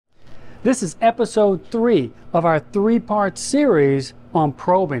This is episode 3 of our 3-part series on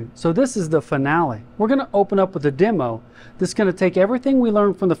probing. So this is the finale. We're going to open up with a demo that's going to take everything we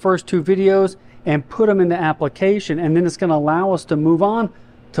learned from the first 2 videos and put them into application, and then it's going to allow us to move on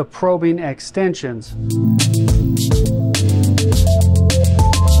to probing extensions.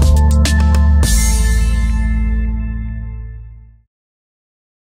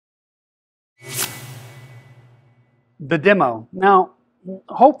 The demo. Now,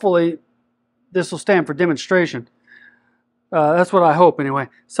 hopefully this will stand for demonstration. That's what I hope anyway.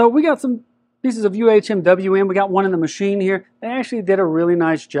 So we got some pieces of UHMW in. We got one in the machine here. They actually did a really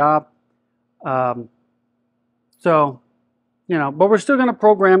nice job. So, you know, but we're still going to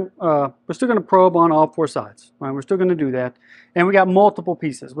program, we're still going to probe on all 4 sides. Right? We're still going to do that. And we got multiple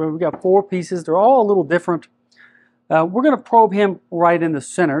pieces. We got 4 pieces. They're all a little different. We're going to probe him right in the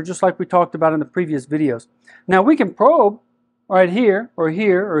center, just like we talked about in the previous videos. Now we can probe right here, or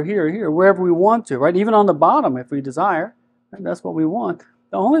here, or here, or here, wherever we want to, right? Even on the bottom if we desire. Right? That's what we want.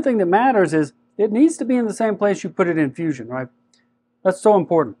 The only thing that matters is it needs to be in the same place you put it in Fusion, right? That's so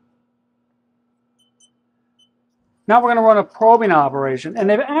important. Now we're going to run a probing operation, and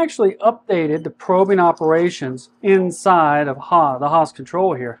they've actually updated the probing operations inside of the Haas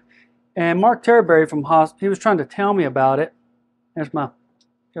control here. And Mark Terryberry from Haas, he was trying to tell me about it. There's got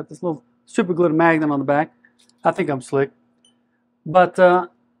this little super glued magnet on the back. I think I'm slick. But,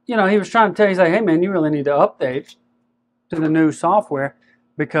 you know, he was trying to tell you, he's like, hey man, you really need to update to the new software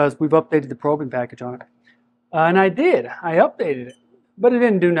because we've updated the probing package on it. And I did. I updated it. But it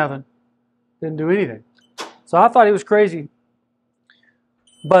didn't do nothing. Didn't do anything. So I thought he was crazy.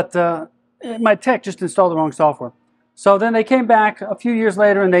 But my tech just installed the wrong software. So then they came back a few years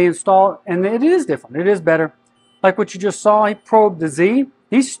later and they installed, and it is different. It is better. Like what you just saw, he probed the Z.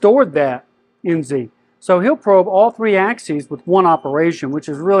 He stored that in Z. So he'll probe all 3 axes with one operation, which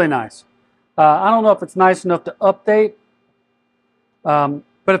is really nice. I don't know if it's nice enough to update, but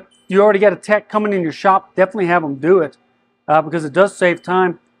if you already got a tech coming in your shop, definitely have them do it because it does save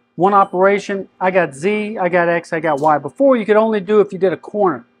time. One operation, I got Z, I got X, I got Y. Before you could only do if you did a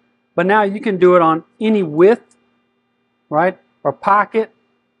corner, but now you can do it on any width, right? Or pocket,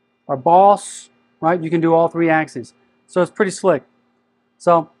 or boss, right? You can do all 3 axes. So it's pretty slick.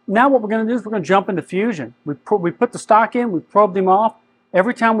 So now what we're going to do is we're going to jump into Fusion. We put the stock in, we probed him off.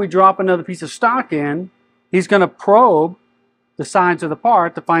 Every time we drop another piece of stock in, he's going to probe the sides of the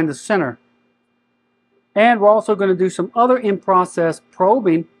part to find the center. And we're also going to do some other in-process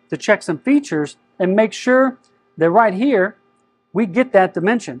probing to check some features and make sure that right here we get that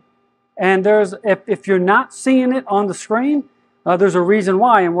dimension. And there's, if you're not seeing it on the screen, there's a reason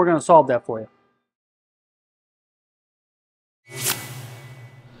why, and we're going to solve that for you.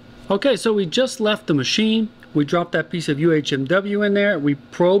 Okay, so we just left the machine. We dropped that piece of UHMW in there. We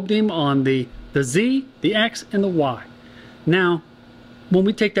probed him on the Z, the X, and the Y. Now, when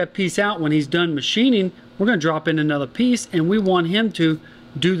we take that piece out, when he's done machining, we're going to drop in another piece, and we want him to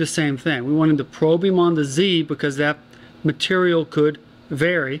do the same thing. We want him to probe him on the Z because that material could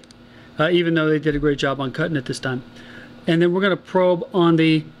vary, even though they did a great job on cutting it this time. And then we're going to probe on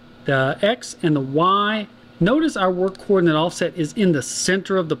the X and the Y. Notice our work coordinate offset is in the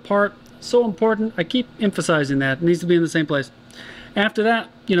center of the part. So important. I keep emphasizing that. It needs to be in the same place. After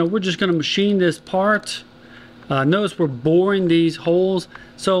that, you know, we're just going to machine this part. Notice we're boring these holes.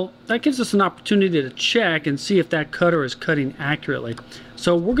 So that gives us an opportunity to check and see if that cutter is cutting accurately.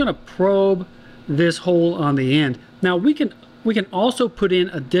 So we're going to probe this hole on the end. Now we can also put in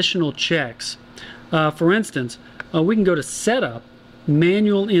additional checks. For instance, we can go to Setup,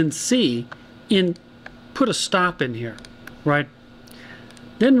 Manual in C, put a stop in here, right?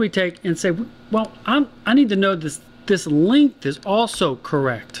 Then we take and say, well, I need to know this length is also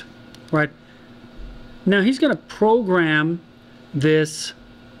correct, right? Now he's going to program this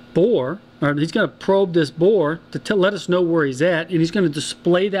bore, or he's going to probe this bore to let us know where he's at, and he's going to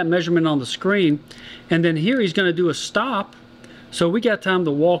display that measurement on the screen. And then here he's going to do a stop, so we got time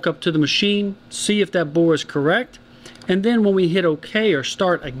to walk up to the machine, see if that bore is correct. And then when we hit OK or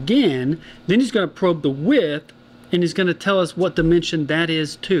start again, then he's going to probe the width, and he's going to tell us what dimension that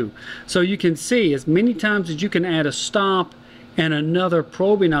is too. So you can see as many times as you can add a stop and another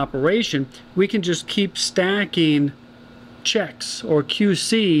probing operation, we can just keep stacking checks or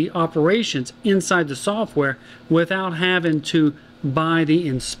QC operations inside the software without having to buy the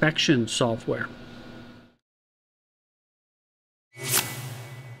inspection software.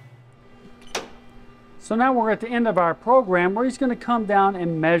 So now we're at the end of our program where he's going to come down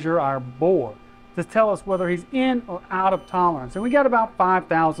and measure our bore to tell us whether he's in or out of tolerance. And we got about 5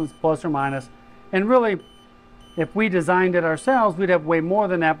 thousandths plus or minus. And really, If we designed it ourselves, we'd have way more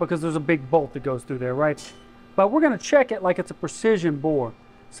than that because there's a big bolt that goes through there, right? But we're going to check it like it's a precision bore.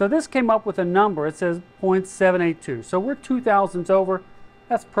 So this came up with a number. It says 0.782. So we're 0.002 over.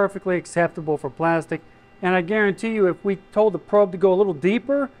 That's perfectly acceptable for plastic. And I guarantee you, if we told the probe to go a little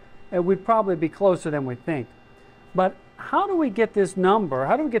deeper, we'd probably be closer than we think. But how do we get this number?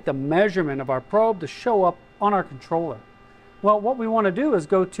 How do we get the measurement of our probe to show up on our controller? Well, what we want to do is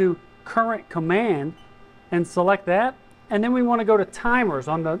go to current command and select that. And then we want to go to timers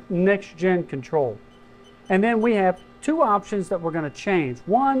on the next gen control. And then we have two options that we're going to change.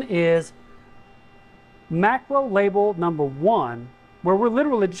 One is macro label number 1, where we're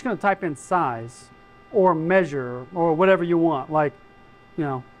literally just going to type in size or measure or whatever you want, like, you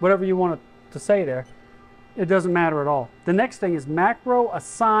know, whatever you want to say there. It doesn't matter at all. The next thing is macro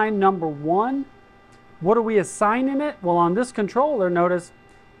assign number 1. What are we assigning it? Well, on this controller, notice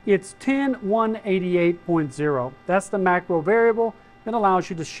it's 10188.0. That's the macro variable that allows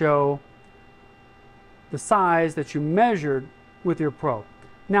you to show the size that you measured with your probe.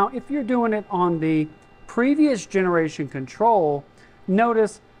 Now, if you're doing it on the previous generation control,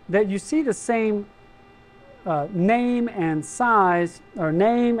 notice that you see the same name and size, or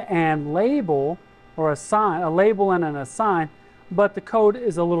name and label, or assign, a label and an assign, but the code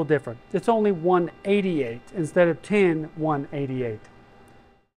is a little different. It's only 188 instead of 10188.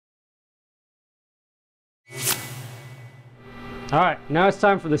 All right, now it's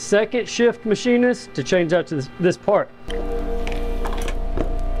time for the second shift machinist to change out to this part.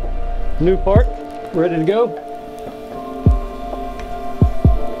 New part, ready to go.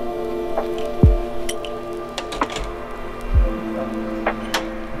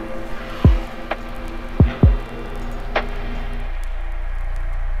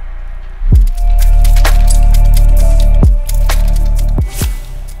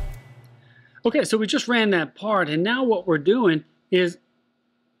 Okay, so we just ran that part, and now what we're doing is,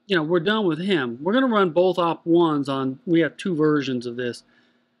 you know, we're done with him. We're going to run both op1s on, we have two versions of this.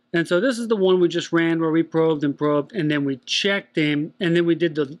 And so this is the one we just ran where we probed, and then we checked him, and then we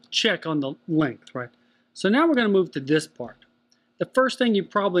did the check on the length, right? So now we're going to move to this part. The first thing you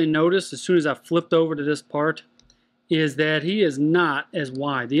probably noticed as soon as I flipped over to this part is that he is not as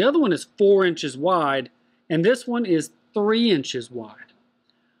wide. The other one is 4 inches wide, and this one is 3 inches wide.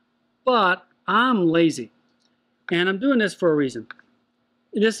 But I'm lazy, and I'm doing this for a reason.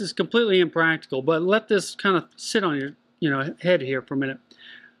 This is completely impractical, but let this kind of sit on your head here for a minute.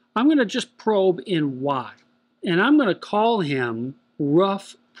 I'm going to just probe in Y, and I'm going to call him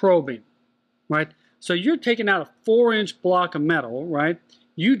rough probing, right? So you're taking out a 4-inch block of metal, right?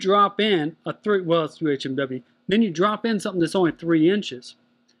 You drop in a it's UHMW, then you drop in something that's only 3 inches.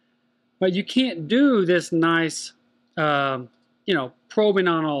 But you can't do this nice, probing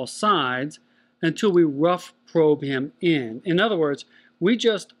on all sides until we rough probe him in. In other words, we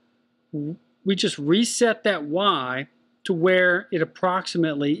just reset that Y to where it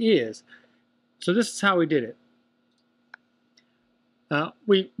approximately is. So this is how we did it.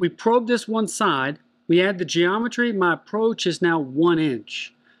 We probed this one side. We add the geometry. My approach is now 1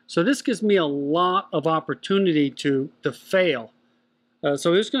 inch. So this gives me a lot of opportunity to fail.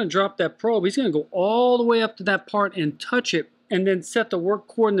 So he's going to drop that probe. He's going to go all the way up to that part and touch it, and then set the work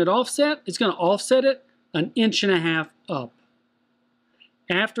coordinate offset. It's going to offset it 1.5 inches up.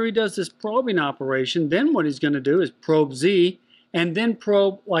 After he does this probing operation, then what he's going to do is probe Z, and then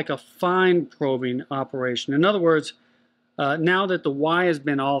probe like a fine probing operation. In other words, now that the Y has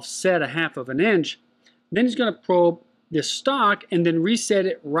been offset 1/2 inch, then he's going to probe this stock and then reset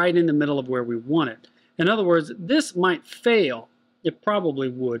it right in the middle of where we want it. In other words, this might fail. It probably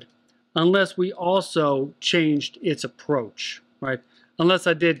would, unless we also changed its approach, right? Unless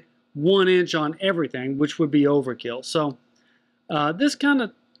I did 1 inch on everything, which would be overkill. So this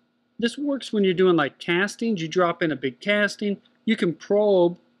works when you're doing like castings. You drop in a big casting, you can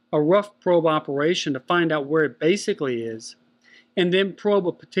probe a rough probe operation to find out where it basically is, and then probe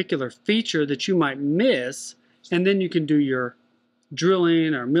a particular feature that you might miss, and then you can do your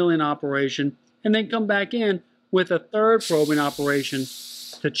drilling or milling operation, and then come back in with a third probing operation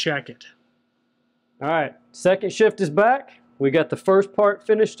to check it. All right, second shift is back. We got the first part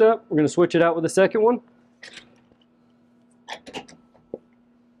finished up. We're going to switch it out with the second one.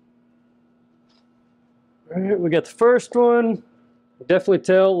 All right, we got the first one. Definitely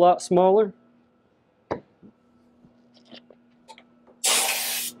tell a lot smaller.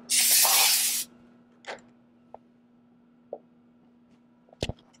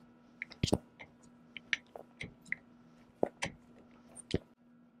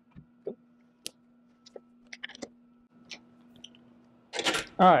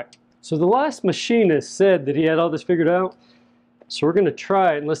 All right, So the last machinist said that he had all this figured out. So we're going to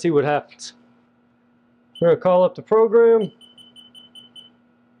try it and let's see what happens. We're going to call up the program.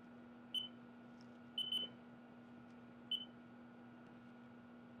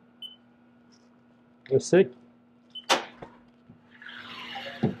 Let's see.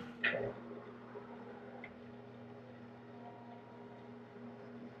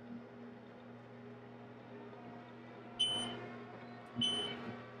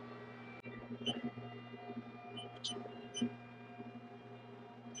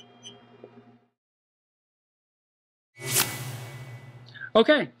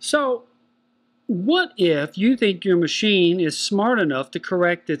 Okay, so what if you think your machine is smart enough to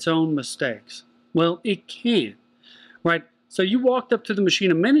correct its own mistakes? Well, it can, right? So you walked up to the machine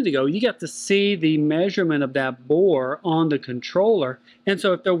a minute ago, you got to see the measurement of that bore on the controller, and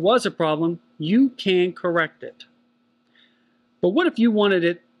so if there was a problem, you can correct it. But what if you wanted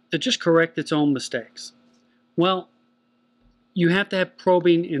it to just correct its own mistakes? Well, you have to have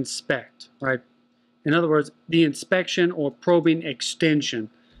probing inspect, right? In other words, the inspection or probing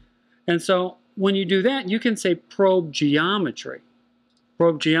extension. And so when you do that, you can say probe geometry.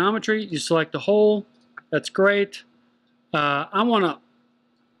 Probe geometry, you select the hole, that's great. I want to,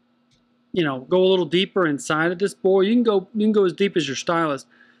 go a little deeper inside of this bore. You can go as deep as your stylus.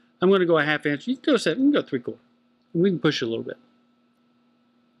 I'm going to go a ½ inch. You can go 3/4. We can push it a little bit.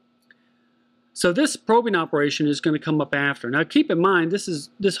 So this probing operation is going to come up after. Now keep in mind,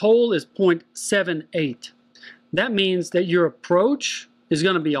 this hole is 0.78. That means that your approach is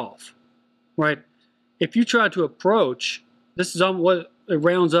going to be off, right? If you try to approach, this is what it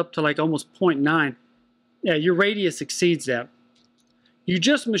rounds up to like almost 0.9. Yeah, your radius exceeds that. You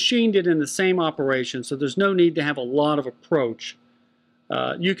just machined it in the same operation, so there's no need to have a lot of approach.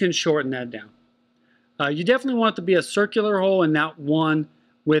 You can shorten that down. You definitely want it to be a circular hole and not one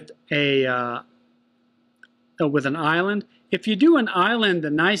with an island. If you do an island, the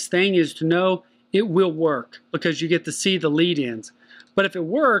nice thing is to know it will work because you get to see the lead ends. But if it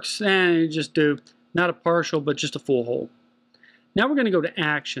works, then you just do not a partial, but just a full hole. Now we're going to go to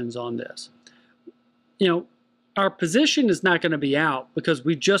actions on this. Our position is not going to be out because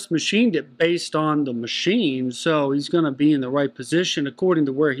we just machined it based on the machine, so he's going to be in the right position according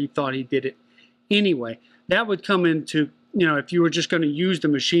to where he thought he did it anyway. That would come into, if you were just going to use the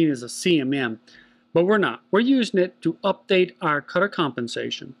machine as a CMM, but we're not. We're using it to update our cutter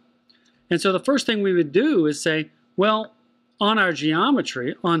compensation. And so the first thing we would do is say, well, on our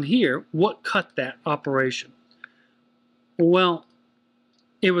geometry, on here, what cut that operation? Well,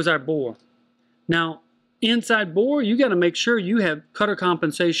 it was our bore. Now, inside bore, you got to make sure you have cutter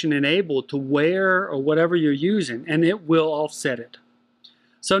compensation enabled to where or whatever you're using, and it will offset it.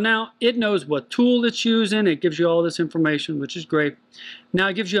 So now it knows what tool it's using. It gives you all this information, which is great. Now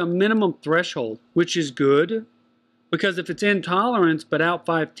it gives you a minimum threshold, which is good, because if it's in tolerance but out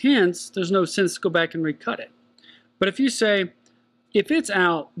 5/10, there's no sense to go back and recut it. But if you say, if it's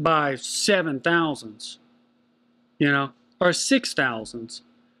out by 7 thousandths, or 6 thousandths,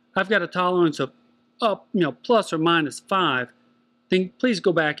 I've got a tolerance of up, plus or minus 5, then please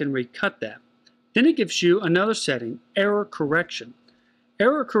go back and recut that. Then it gives you another setting, error correction.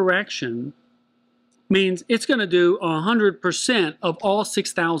 Error correction means it's going to do 100% of all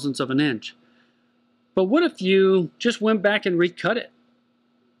 6 thousandths of an inch. But what if you just went back and recut it?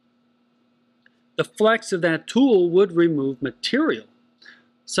 The flex of that tool would remove material.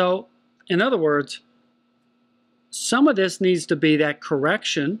 So, in other words, some of this needs to be that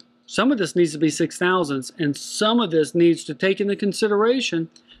correction, some of this needs to be 6 thousandths, and some of this needs to take into consideration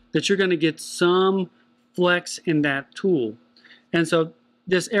that you're going to get some flex in that tool. And so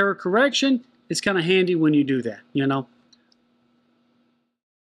this error correction is kind of handy when you do that,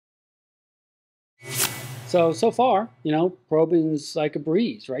 So far, probing's like a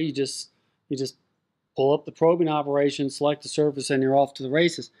breeze, right? You just pull up the probing operation, select the surface, and you're off to the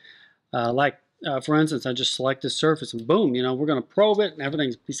races. For instance, I just select this surface and boom, we're going to probe it and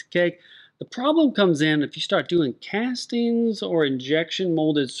everything's a piece of cake. The problem comes in if you start doing castings or injection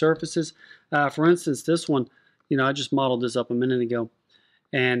molded surfaces. For instance, this one, I just modeled this up a minute ago.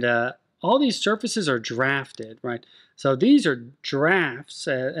 And all these surfaces are drafted, right? So these are drafts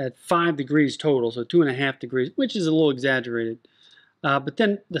at 5 degrees total, so 2.5 degrees, which is a little exaggerated. But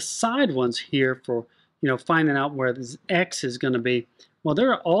then the side ones here for, finding out where this X is going to be, well,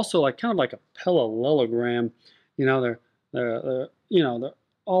 they're also kind of like a parallelogram. They're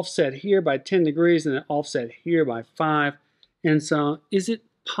offset here by 10 degrees and then offset here by 5. And so is it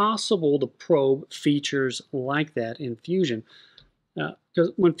possible to probe features like that in Fusion?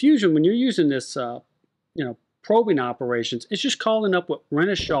 Because when you're using this, probing operations, it's just calling up what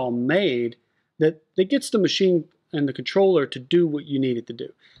Renishaw made that gets the machine and the controller to do what you need it to do.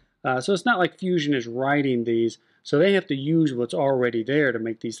 So it's not like Fusion is writing these, so they have to use what's already there to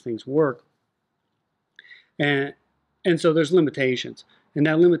make these things work. And so there's limitations, and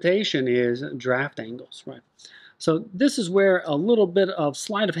that limitation is draft angles, right? So this is where a little bit of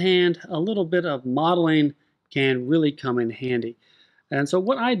sleight of hand, a little bit of modeling can really come in handy. And so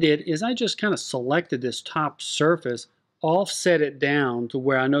what I did is I just kind of selected this top surface, offset it down to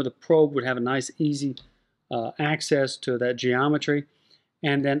where I know the probe would have a nice easy access to that geometry,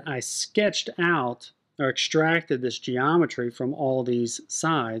 and then I sketched out or extracted this geometry from all these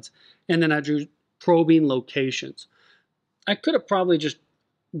sides, and then I drew probing locations. I could have probably just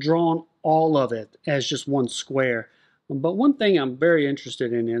drawn all of it as just one square, but one thing I'm very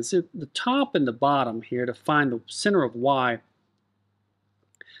interested in is the top and the bottom here to find the center of Y.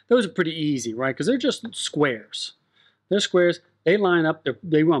 Those are pretty easy, right? Because they're just squares. They're squares. They line up.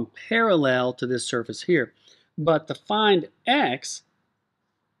 They run parallel to this surface here. But to find X,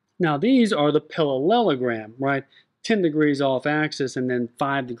 now these are the parallelogram, right? 10 degrees off axis and then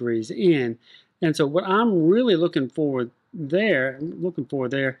 5 degrees in. And so what I'm really looking for there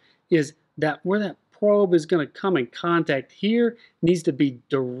is that where that probe is going to come in contact here needs to be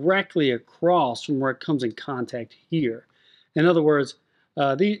directly across from where it comes in contact here. In other words,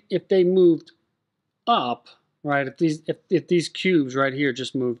 if they moved up, right? If these cubes right here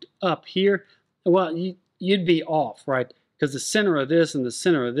just moved up here, well, you'd be off, right? Because the center of this and the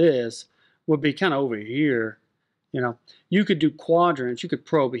center of this would be kind of over here. You know, you could do quadrants. You could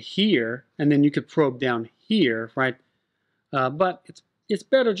probe here, and then you could probe down here, right? But it's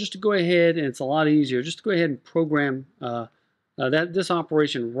better just to go ahead, and it's a lot easier just to go ahead and program this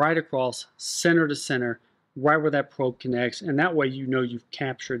operation right across, center to center, right where that probe connects, and that way you know you've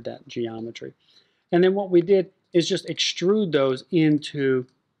captured that geometry. And then what we did is just extrude those into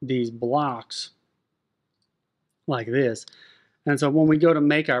these blocks like this. And so when we go to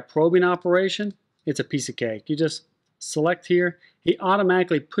make our probing operation, it's a piece of cake. You just select here. He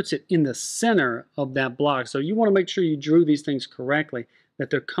automatically puts it in the center of that block. So you want to make sure you drew these things correctly, that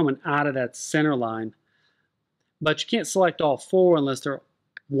they're coming out of that center line. But you can't select all four unless they're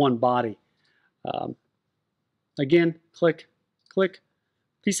one body. Again, click, click,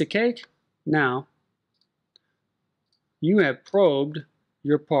 piece of cake. Now, you have probed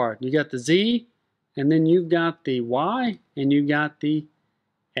your part. You got the Z, and then you've got the Y, and you got the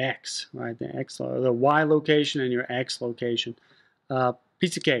X, right? The X, the Y location and your X location.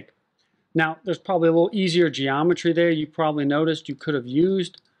 Piece of cake. Now, there's probably a little easier geometry there. You probably noticed you could have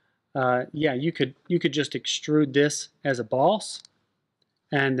used. Yeah, you could just extrude this as a boss,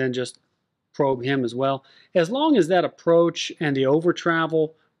 and then just probe him as well. As long as that approach and the over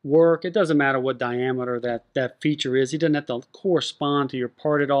travel work, it doesn't matter what diameter that feature is. He doesn't have to correspond to your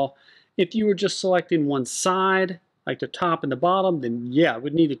part at all. If you were just selecting one side, like the top and the bottom, then yeah, it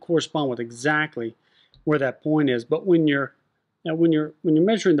would need to correspond with exactly where that point is. But when you're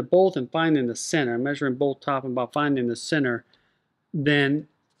measuring the both and finding the center, measuring both top and bottom, finding the center, then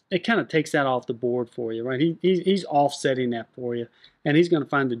it kind of takes that off the board for you, right? He's offsetting that for you, and he's going to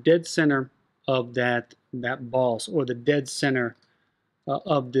find the dead center of that boss, or the dead center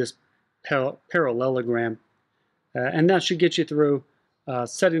of this parallelogram, and that should get you through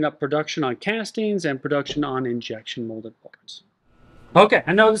setting up production on castings and production on injection molded parts. Okay,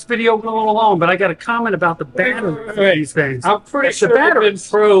 I know this video went a little long, but I got a comment about the battery of these things. I'm pretty sure it's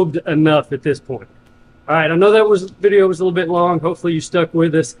been probed enough at this point. All right, I know that video was a little bit long. Hopefully you stuck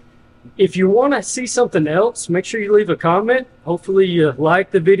with us. If you want to see something else, make sure you leave a comment. Hopefully you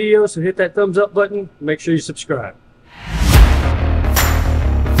like the video, so hit that thumbs up button. Make sure you subscribe.